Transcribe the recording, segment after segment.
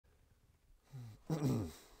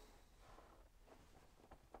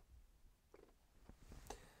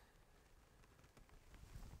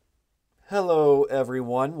Hello,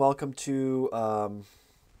 everyone. Welcome to Higher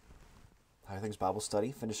Things Bible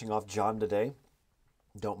Study. Finishing off John today.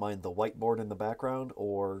 Don't mind the whiteboard in the background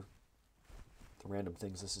or the random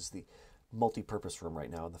things. This is the multi-purpose room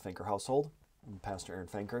right now in the Fenker household. I'm Pastor Aaron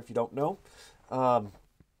Fenker, if you don't know.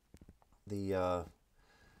 The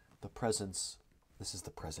presents. This is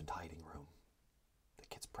the present hiding room. The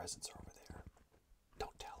kids' presents are over there.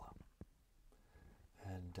 Don't tell them.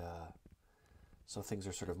 And so things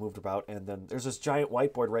are sort of moved about. And then there's this giant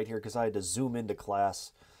whiteboard right here because I had to zoom into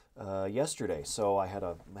class yesterday. So I had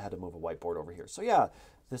to move a whiteboard over here. So yeah,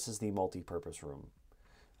 this is the multi-purpose room.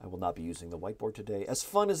 I will not be using the whiteboard today. As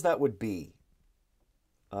fun as that would be.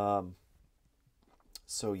 So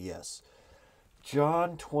yes,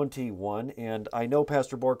 John 21. And I know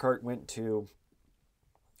Pastor Borkart went to,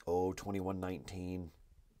 21:19.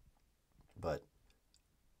 But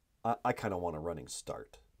I kind of want a running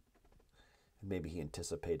start. Maybe he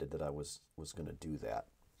anticipated that I was going to do that.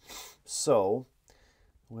 So,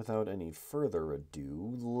 without any further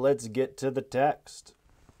ado, let's get to the text.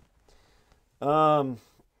 And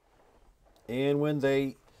when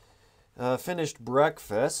they finished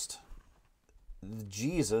breakfast,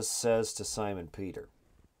 Jesus says to Simon Peter,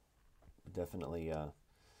 definitely,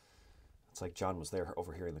 it's like John was there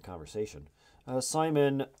overhearing the conversation.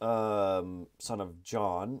 Simon, son of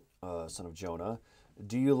John, son of Jonah,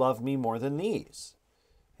 do you love me more than these?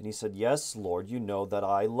 And he said, yes, Lord, you know that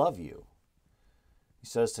I love you. He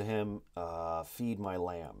says to him, feed my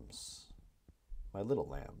lambs, my little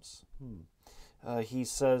lambs. He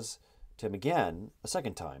says to him again, a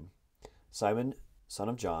second time, Simon, son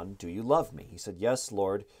of John, do you love me? He said, yes,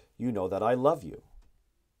 Lord, you know that I love you.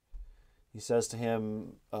 He says to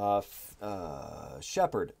him,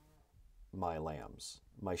 shepherd my lambs,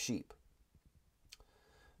 my sheep.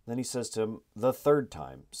 Then he says to him the third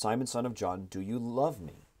time, Simon, son of John, do you love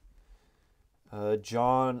me?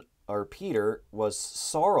 Peter was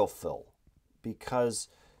sorrowful because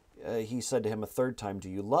he said to him a third time, do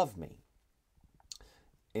you love me?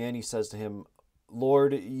 And he says to him,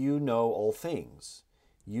 Lord, you know all things.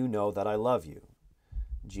 You know that I love you.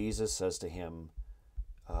 Jesus says to him,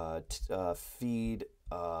 feed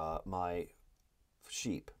my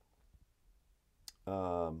sheep.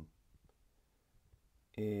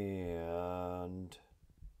 And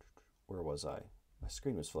where was I? My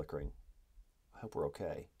screen was flickering. I hope we're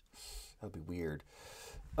okay. That'd be weird.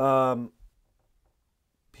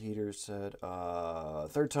 Peter said,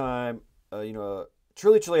 third time,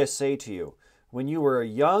 truly, truly I say to you, when you were a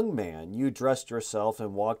young man, you dressed yourself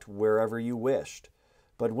and walked wherever you wished.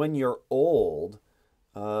 But when you're old,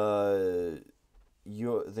 they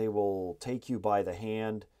will take you by the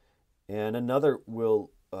hand, and another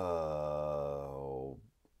will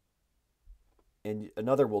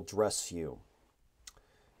dress you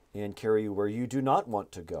and carry you where you do not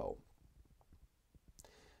want to go.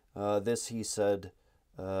 This he said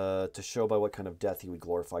to show by what kind of death he would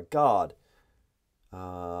glorify God.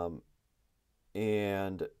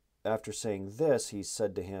 And after saying this, he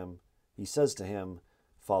says to him,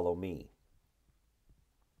 follow me.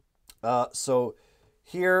 So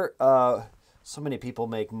here, so many people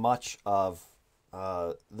make much of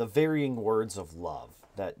the varying words of love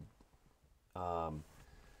that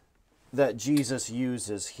Jesus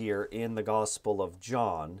uses here in the Gospel of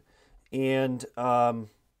John. And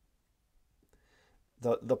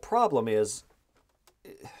the problem is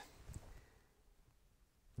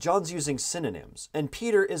John's using synonyms, and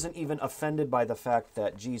Peter isn't even offended by the fact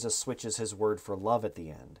that Jesus switches his word for love at the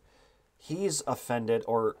end. He's offended,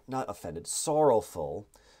 or not offended, sorrowful,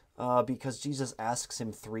 because Jesus asks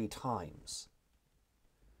him 3 times.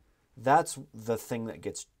 That's the thing that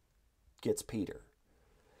gets Peter.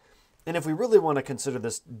 And if we really want to consider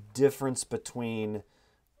this difference between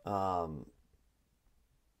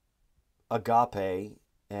agape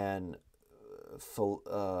and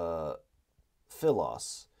philos,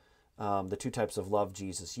 the 2 types of love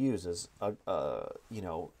Jesus uses,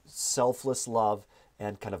 selfless love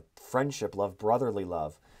and kind of friendship love, brotherly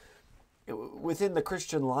love. Within the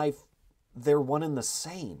Christian life, they're one and the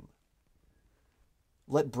same.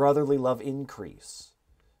 Let brotherly love increase.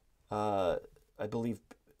 I believe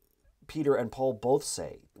Peter and Paul both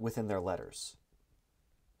say within their letters.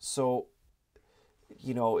 So,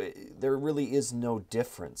 there really is no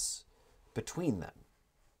difference between them.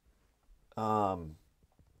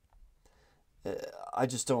 I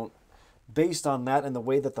just don't, based on that and the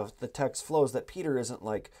way that the text flows, that Peter isn't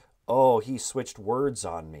like, oh, he switched words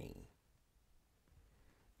on me.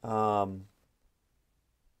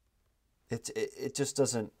 it just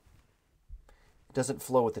doesn't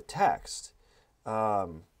flow with the text.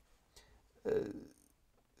 Because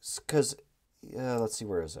let's see,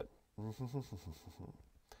 where is it?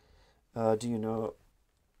 Do you know?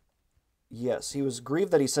 Yes, he was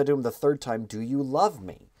grieved that he said to him the third time, "Do you love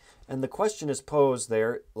me?" And the question is posed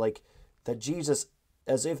there, like that Jesus,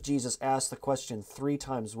 as if Jesus asked the question 3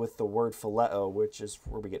 times with the word phileo, which is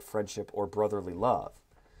where we get friendship or brotherly love.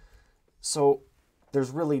 So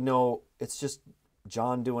there's really no, it's just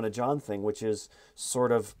John doing a John thing, which is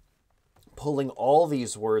sort of pulling all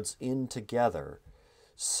these words in together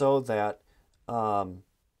so that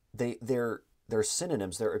they're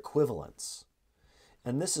synonyms, they're equivalents.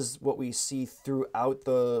 And this is what we see throughout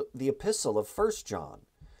the epistle of 1 John,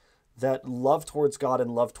 that love towards God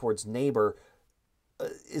and love towards neighbor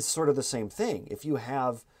is sort of the same thing. If you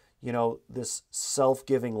have, this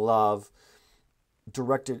self-giving love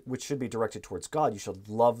directed, which should be directed towards God, you should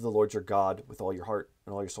love the Lord your God with all your heart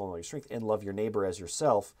and all your soul and all your strength, and love your neighbor as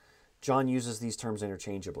yourself. John uses these terms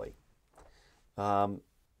interchangeably.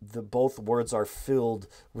 Both words are filled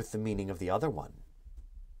with the meaning of the other one.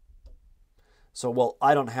 So, well,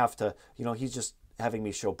 I don't have to, he's just having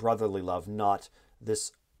me show brotherly love, not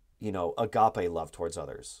this, agape love towards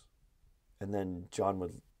others. And then John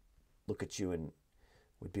would look at you and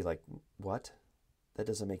would be like, what? That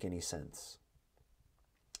doesn't make any sense.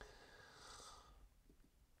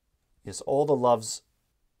 Yes, all the loves,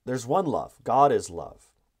 there's one love. God is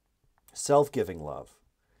love, self-giving love.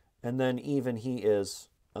 And then even he is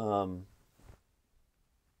brotherly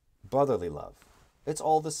love. It's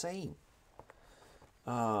all the same.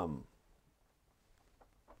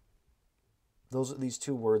 Those are these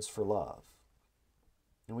 2 words for love.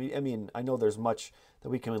 And I know there's much that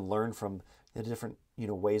we can learn from the different,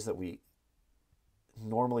 ways that we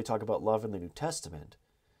normally talk about love in the New Testament.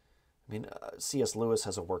 C.S. Lewis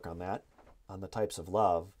has a work on that, on the types of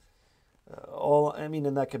love.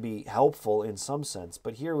 And that could be helpful in some sense.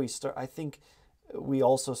 But here I think we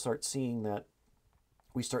also start seeing that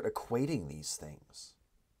we start equating these things.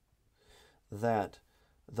 That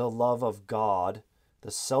the love of God,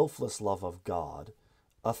 the selfless love of God,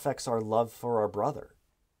 affects our love for our brother,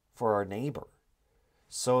 for our neighbor.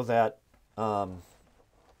 So that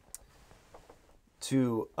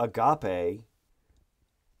to agape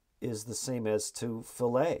is the same as to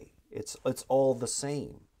philia. It's all the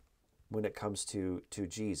same when it comes to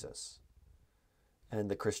Jesus and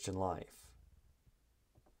the Christian life.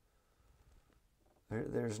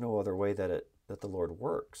 There's no other way that the Lord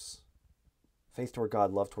works. Faith toward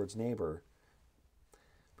God, love towards neighbor.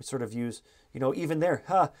 We sort of use, even there,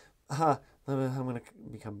 I'm going to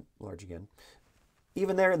become large again.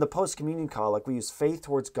 Even there in the post-communion collect, we use faith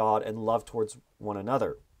towards God and love towards one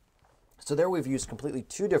another. So there we've used completely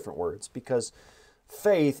 2 different words, because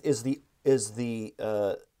faith is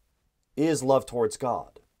love towards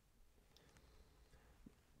God.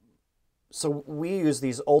 So we use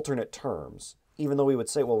these alternate terms, even though we would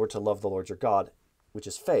say, well, we're to love the Lord your God, which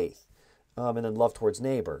is faith, and then love towards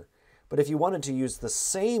neighbor. But if you wanted to use the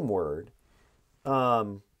same word,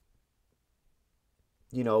 do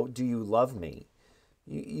you love me?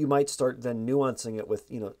 You might start then nuancing it with,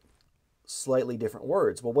 slightly different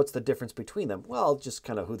words. Well, what's the difference between them? Well, just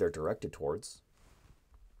kind of who they're directed towards.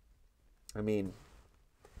 At the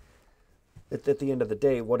end of the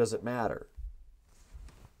day, what does it matter?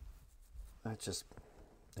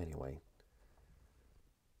 Anyway.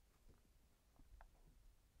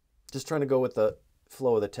 Just trying to go with the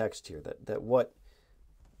flow of the text here, that what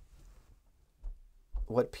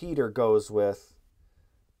Peter goes with,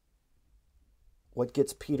 what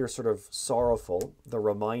gets Peter sort of sorrowful, the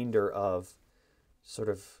reminder of sort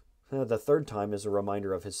of, the third time is a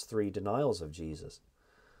reminder of his 3 denials of Jesus.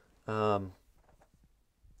 But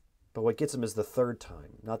what gets him is the third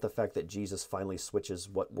time, not the fact that Jesus finally switches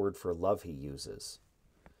what word for love he uses.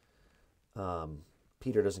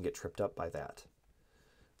 Peter doesn't get tripped up by that.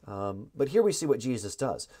 But here we see what Jesus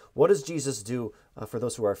does. What does Jesus do for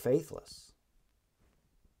those who are faithless?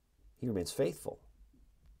 He remains faithful.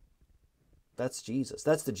 That's Jesus.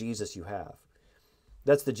 That's the Jesus you have.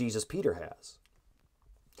 That's the Jesus Peter has.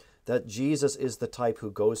 That Jesus is the type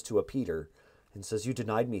who goes to a Peter and says, you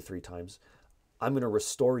denied me 3 times. I'm going to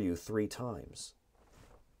restore you 3 times.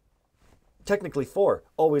 Technically 4,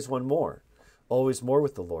 always one more. Always more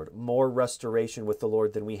with the Lord. More restoration with the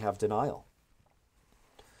Lord than we have denial.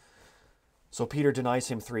 So Peter denies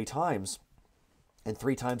him 3 times, and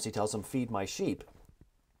 3 times he tells him, feed my sheep.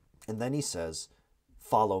 And then he says,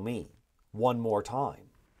 follow me, 1 more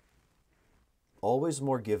time. Always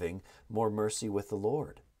more giving, more mercy with the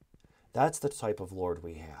Lord. That's the type of Lord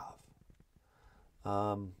we have.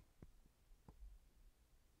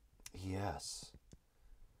 yes.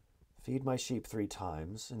 Feed my sheep 3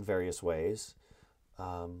 times in various ways.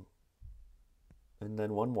 And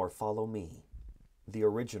then one more, follow me. The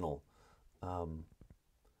original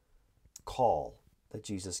call that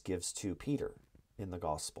Jesus gives to Peter in the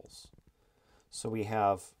Gospels. So we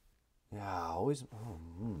have, always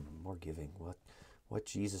more giving. What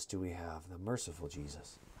Jesus do we have? The merciful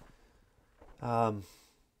Jesus. But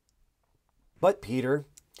Peter,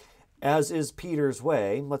 as is Peter's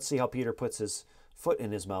way, let's see how Peter puts his foot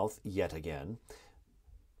in his mouth yet again.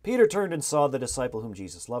 Peter turned and saw the disciple whom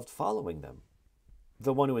Jesus loved following them,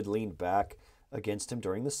 the one who had leaned back against him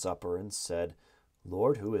during the supper and said,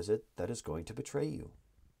 Lord, who is it that is going to betray you?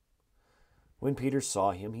 When Peter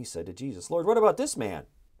saw him, he said to Jesus, Lord, what about this man?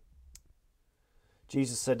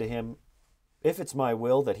 Jesus said to him, if it's my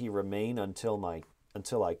will that he remain until I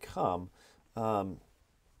come,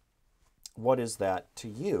 what is that to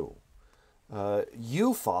you?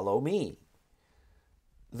 You follow me.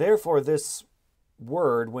 Therefore this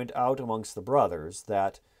word went out amongst the brothers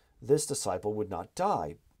that this disciple would not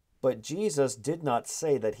die. But Jesus did not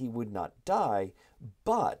say that he would not die,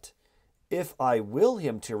 but if I will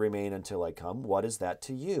him to remain until I come, what is that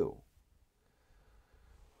to you?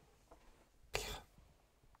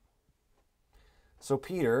 So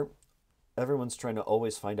Peter, everyone's trying to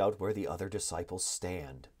always find out where the other disciples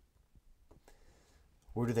stand.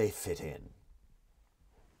 Where do they fit in?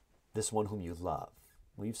 This one whom you love.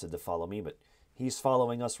 Well, you've said to follow me, but he's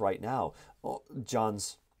following us right now. Oh,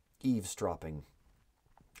 John's eavesdropping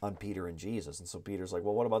on Peter and Jesus. And so Peter's like,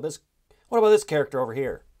 well, what about this? What about this character over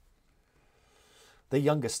here? The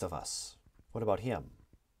youngest of us. What about him?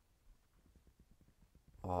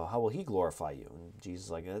 How will he glorify you? And Jesus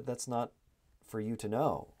is like, that's not for you to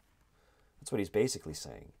know. That's what he's basically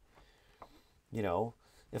saying. You know,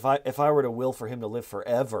 if I were to will for him to live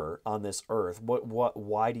forever on this earth,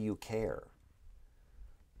 why do you care?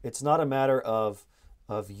 It's not a matter of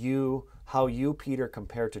you, how you, Peter,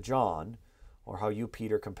 compare to John, or how you,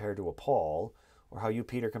 Peter, compare to a Paul, or how you,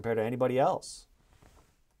 Peter, compare to anybody else.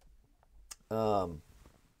 I'm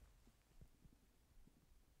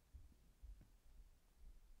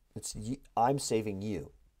saving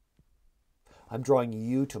you. I'm drawing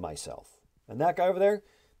you to myself. And that guy over there,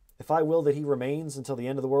 if I will that he remains until the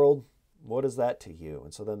end of the world, what is that to you?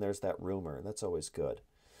 And so then there's that rumor, and that's always good.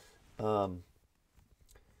 Well,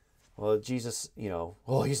 Jesus,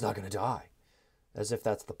 he's not going to die. As if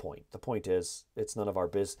that's the point. The point is, it's none of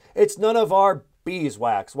our it's none of our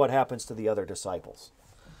beeswax what happens to the other disciples.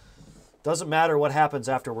 Doesn't matter what happens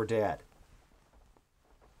after we're dead.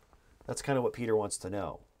 That's kind of what Peter wants to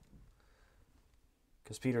know.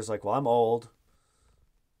 Because Peter's like, well, I'm old.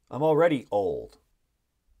 I'm already old.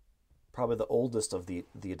 Probably the oldest of the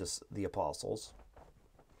apostles.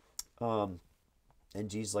 And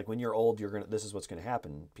Jesus is like, when you're old, this is what's going to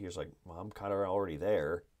happen. Peter's like, well, I'm kind of already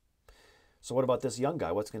there. So what about this young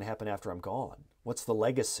guy? What's going to happen after I'm gone? What's the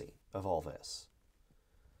legacy of all this?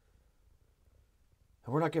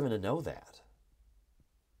 And we're not given to know that.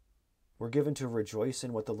 We're given to rejoice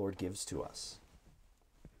in what the Lord gives to us.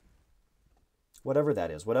 Whatever that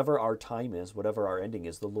is, whatever our time is, whatever our ending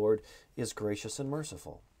is, the Lord is gracious and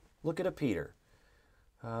merciful. Look at Peter.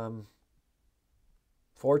 4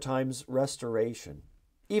 times restoration.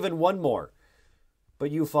 Even one more. But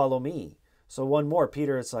you follow me. So one more.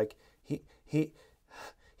 Peter, it's like he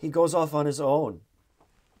goes off on his own.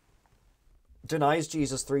 Denies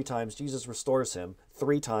Jesus 3 times. Jesus restores him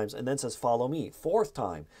 3 times and then says, follow me. 4th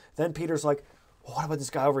time. Then Peter's like, well, what about this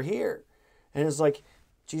guy over here? And it's like,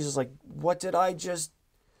 Jesus is like, what did I just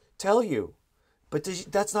tell you? But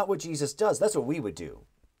that's not what Jesus does. That's what we would do.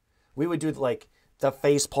 We would do like the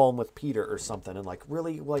face palm with Peter or something and like,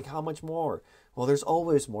 really, like how much more? Well, there's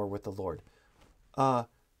always more with the Lord.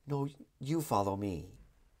 No, you follow me.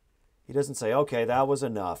 He doesn't say, okay, that was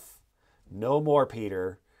enough. No more,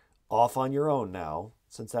 Peter. Off on your own now,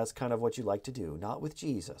 since that's kind of what you like to do. Not with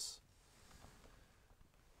Jesus.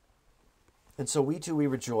 And so we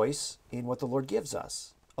rejoice in what the Lord gives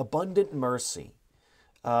us. Abundant mercy.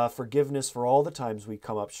 Forgiveness for all the times we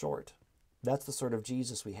come up short. That's the sort of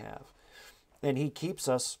Jesus we have. And he keeps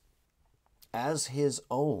us as his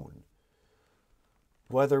own.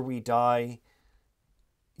 Whether we die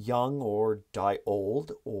young or die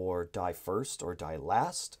old or die first or die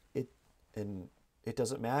last, it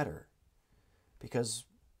doesn't matter. Because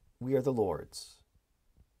we are the Lord's.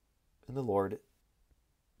 And the Lord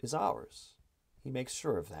is ours. He makes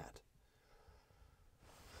sure of that.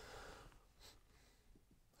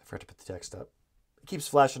 I forgot to put the text up. It keeps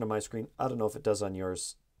flashing on my screen. I don't know if it does on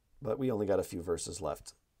yours, but we only got a few verses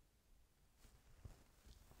left.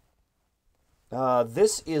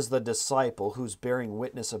 This is the disciple who's bearing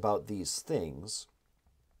witness about these things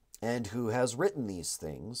and who has written these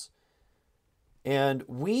things. And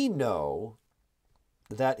we know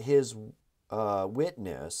that his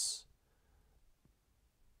witness,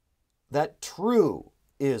 that true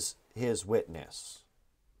is his witness.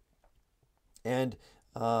 And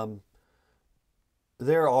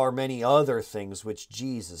there are many other things which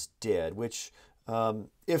Jesus did, which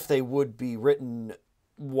if they would be written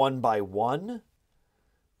one by one,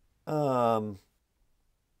 would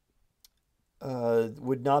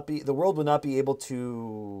not be, the world would not be able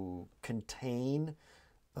to contain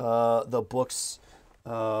the books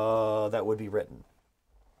that would be written.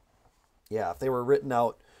 Yeah, if they were written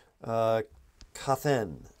out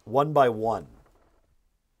kathen, one by one.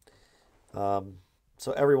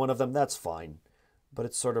 So every one of them, that's fine. But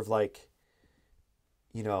it's sort of like,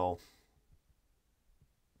 you know,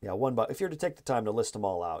 yeah, one by, if you're to take the time to list them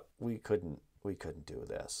all out, we couldn't do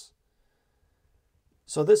this.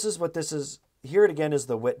 So this is what this is. Here it again is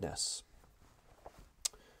the witness.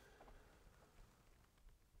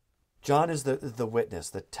 John is the witness,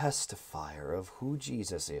 the testifier of who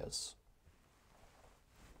Jesus is.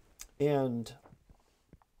 And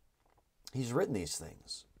he's written these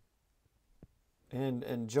things.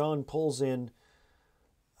 And John pulls in,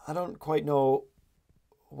 I don't quite know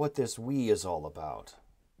what this we is all about.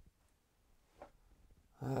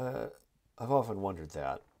 I've often wondered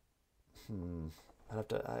that.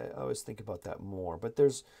 I always think about that more. But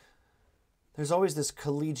there's always this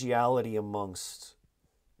collegiality amongst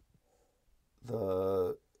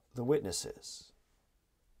the witnesses.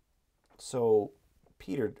 So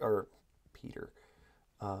Peter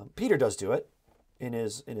does do it in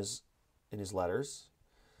his letters.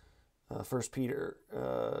 First Peter,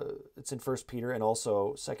 it's in First Peter and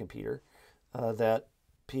also Second Peter, that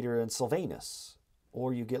Peter and Silvanus,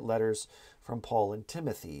 or you get letters from Paul and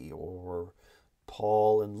Timothy, or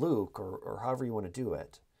Paul and Luke, or however you want to do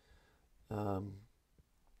it.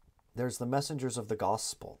 There's the messengers of the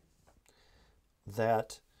gospel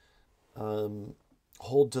that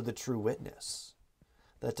hold to the true witness,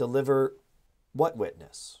 that deliver what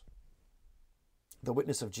witness? The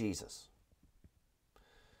witness of Jesus.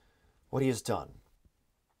 What he has done.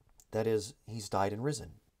 That is, he's died and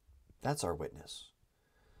risen. That's our witness.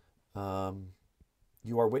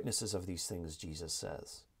 You are witnesses of these things, Jesus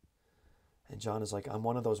says. And John is like, I'm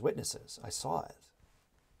one of those witnesses. I saw it.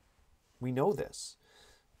 We know this.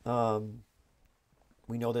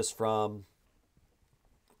 We know this from,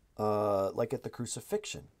 like at the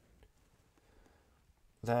crucifixion,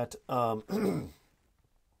 that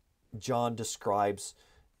John describes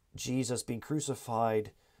Jesus being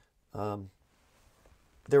crucified.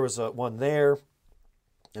 There was one there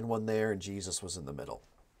and one there, and Jesus was in the middle,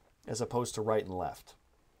 as opposed to right and left.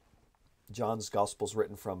 John's gospel is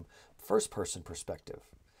written from first-person perspective,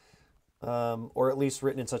 or at least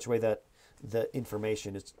written in such a way that the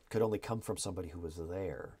information could only come from somebody who was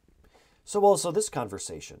there. So also this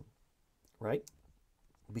conversation, right,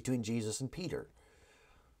 between Jesus and Peter.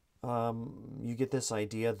 You get this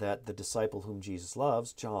idea that the disciple whom Jesus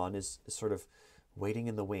loves, John, is sort of waiting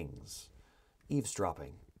in the wings,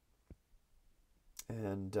 eavesdropping,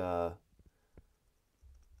 and to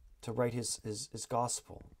write his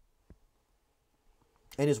gospel.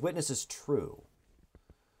 And his witness is true.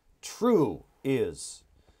 True is.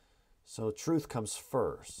 So truth comes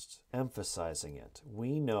first, emphasizing it.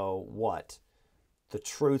 We know what? The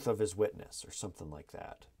truth of his witness, or something like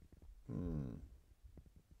that.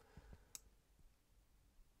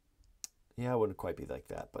 Yeah, it wouldn't quite be like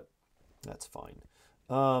that, but that's fine.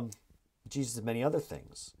 Jesus did many other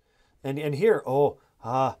things. And here,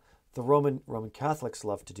 the Roman Catholics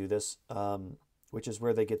love to do this, which is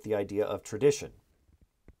where they get the idea of tradition.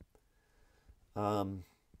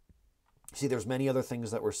 See, there's many other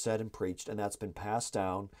things that were said and preached, and that's been passed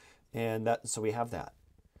down, and so we have that.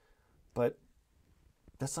 But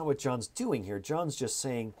that's not what John's doing here. John's just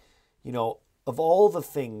saying, of all the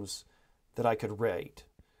things that I could write,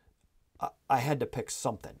 I had to pick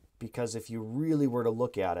something, because if you really were to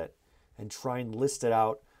look at it and try and list it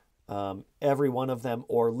out, every one of them,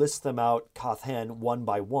 or list them out kathen one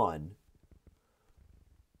by one,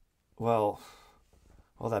 well,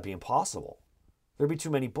 that'd be impossible. There'd be too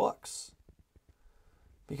many books.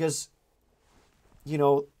 Because,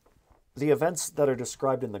 the events that are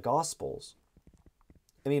described in the Gospels,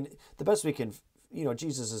 the best we can,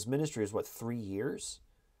 Jesus' ministry is 3 years?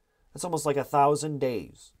 That's almost like 1,000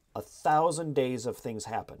 days. 1,000 days of things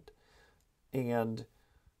happened. And,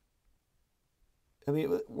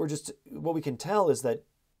 what we can tell is that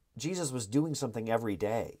Jesus was doing something every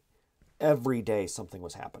day. Every day something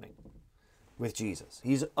was happening. with Jesus.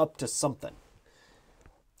 He's up to something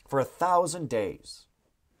for 1,000 days.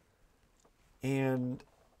 And,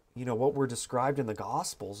 you know, what were described in the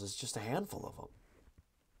Gospels is just a handful of them.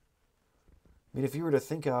 I mean, if you were to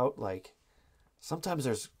think out, like, sometimes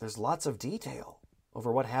there's lots of detail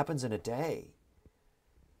over what happens in a day.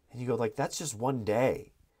 And you go, like, that's just one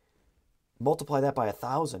day. Multiply that by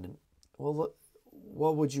 1,000. And, well,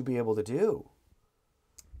 what would you be able to do?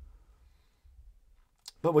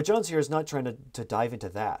 But what John's here is not trying to dive into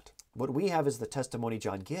that. What we have is the testimony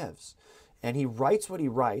John gives. And he writes what he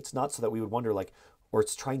writes, not so that we would wonder, like, or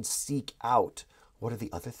it's trying to seek out, what are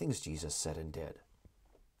the other things Jesus said and did?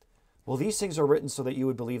 Well, these things are written so that you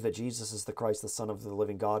would believe that Jesus is the Christ, the Son of the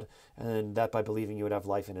living God, and that by believing you would have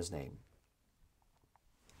life in his name.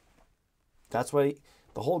 That's why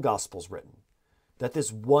the whole gospel's written. That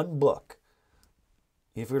this one book,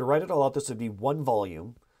 if we were to write it all out, this would be one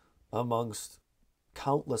volume amongst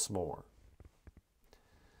countless more.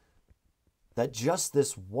 That just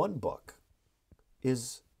this one book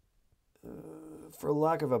is, for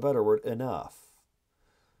lack of a better word, enough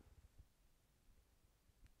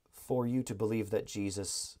for you to believe that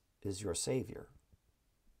Jesus is your Savior,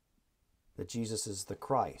 that Jesus is the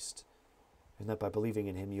Christ, and that by believing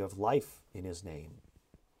in him you have life in his name.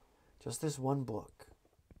 Just this one book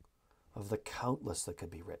of the countless that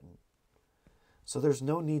could be written. So there's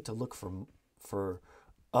no need to look for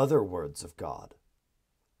other words of God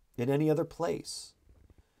in any other place.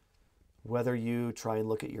 Whether you try and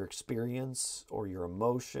look at your experience or your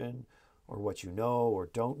emotion or what you know or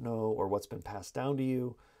don't know or what's been passed down to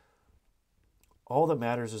you, all that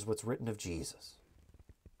matters is what's written of Jesus.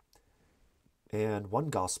 And one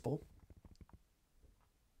gospel,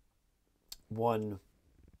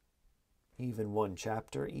 even one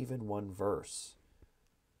chapter, even one verse.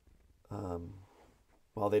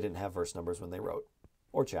 Well, they didn't have verse numbers when they wrote,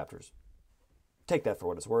 or chapters. Take that for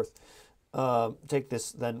what it's worth. Take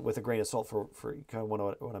this then with a grain of salt for kind of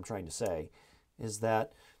what I'm trying to say, is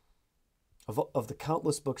that of the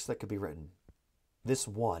countless books that could be written, this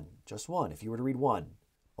one, just one, if you were to read one,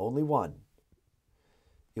 only one,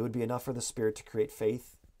 it would be enough for the Spirit to create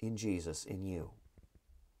faith in Jesus in you.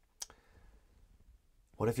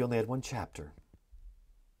 What if you only had one chapter?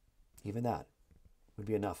 Even that would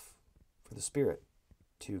be enough for the Spirit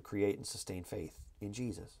to create and sustain faith in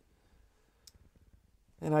Jesus.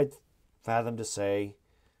 And I'd fathom to say,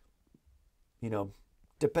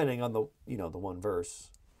 depending on the one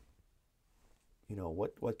verse,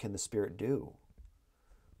 what can the Spirit do?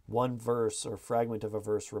 One verse or fragment of a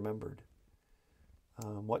verse remembered.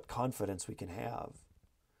 What confidence we can have,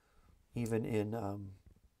 even in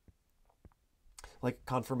like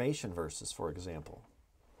confirmation verses, for example.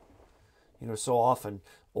 So often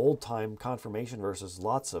old-time confirmation verses,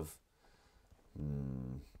 lots of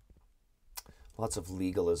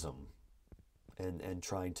legalism and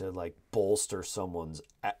trying to like bolster someone's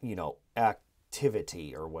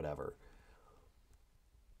activity or whatever.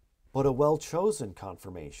 But a well-chosen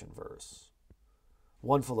confirmation verse,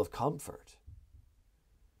 one full of comfort,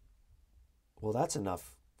 well, that's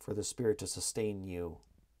enough for the Spirit to sustain you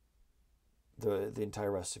the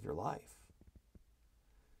entire rest of your life.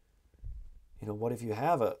 What if you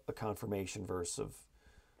have a confirmation verse of,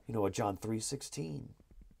 a John 3:16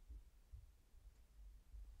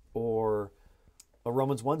 or a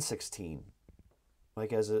Romans 1:16,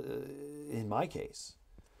 like in my case.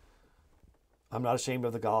 I'm not ashamed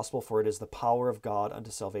of the gospel, for it is the power of God unto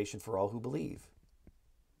salvation for all who believe.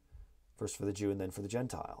 First for the Jew and then for the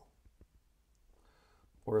Gentile.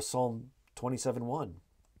 Or a Psalm 27:1.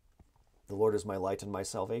 The Lord is my light and my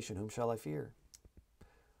salvation, whom shall I fear?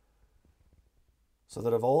 So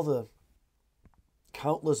that of all the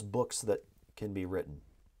countless books that can be written,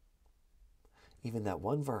 even that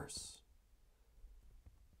one verse,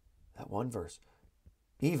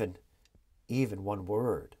 even one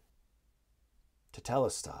word,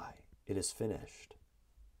 tetelestai, it is finished.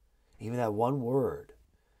 Even that one word,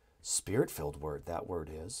 Spirit-filled word, that word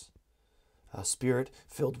is. A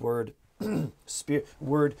Spirit-filled word,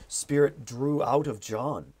 Spirit drew out of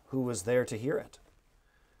John, who was there to hear it.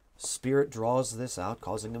 Spirit draws this out,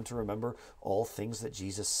 causing him to remember all things that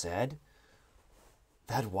Jesus said.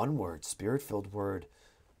 That one word, Spirit-filled word,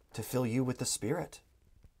 to fill you with the Spirit,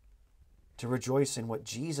 to rejoice in what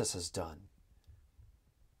Jesus has done,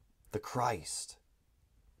 the Christ,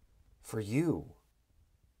 for you.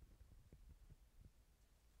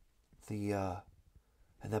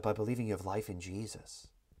 And that by believing you have life in Jesus.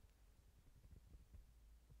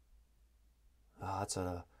 That's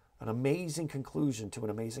an amazing conclusion to an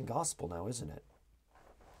amazing gospel now, isn't it?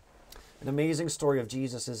 An amazing story of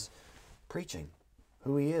Jesus' preaching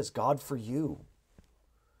who he is. God for you.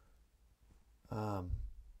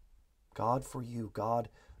 God for you. God,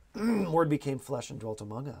 Word became flesh and dwelt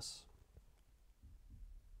among us.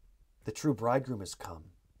 The true bridegroom has come.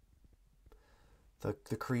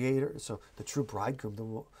 The Creator, so the true bridegroom,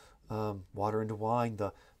 the water into wine,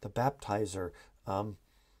 the baptizer,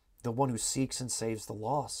 the one who seeks and saves the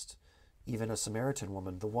lost, even a Samaritan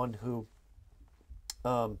woman, the one who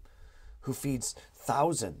feeds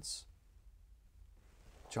thousands.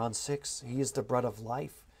 John 6, he is the bread of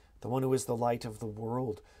life, the one who is the light of the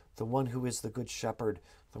world, the one who is the good shepherd,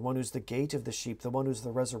 the one who's the gate of the sheep, the one who's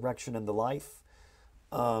the resurrection and the life,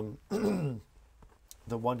 the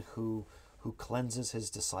one who cleanses his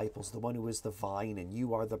disciples, the one who is the vine and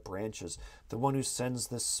you are the branches, the one who sends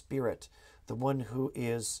the Spirit, the one who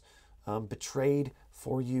is betrayed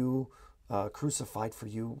for you, crucified for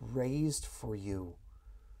you, raised for you,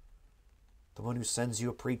 the one who sends you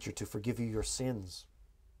a preacher to forgive you your sins,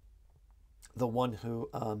 the one who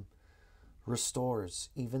restores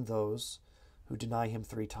even those who deny him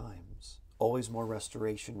 3 times. Always more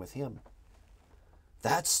restoration with him.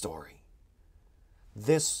 That story.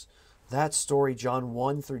 That story, John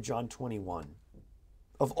 1 through John 21,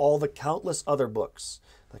 of all the countless other books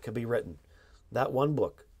that could be written, that one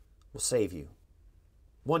book will save you.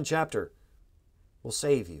 One chapter will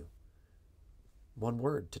save you. One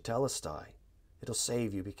word, tetelestai, it'll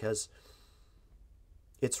save you because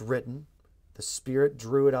it's written. The Spirit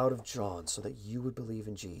drew it out of John so that you would believe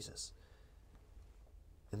in Jesus.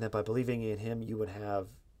 And that by believing in him, you would have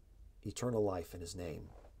eternal life in his name.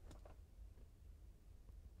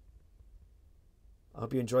 I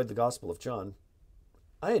hope you enjoyed the Gospel of John.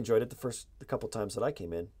 I enjoyed it the couple times that I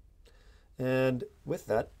came in. And with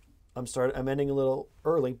that, I'm ending a little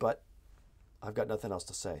early, but I've got nothing else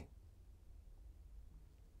to say.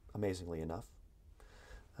 Amazingly enough.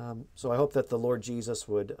 So I hope that the Lord Jesus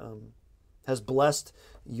has blessed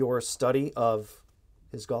your study of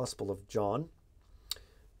his Gospel of John,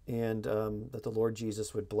 and that the Lord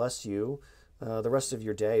Jesus would bless you the rest of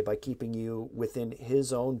your day by keeping you within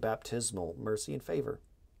his own baptismal mercy and favor.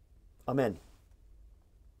 Amen.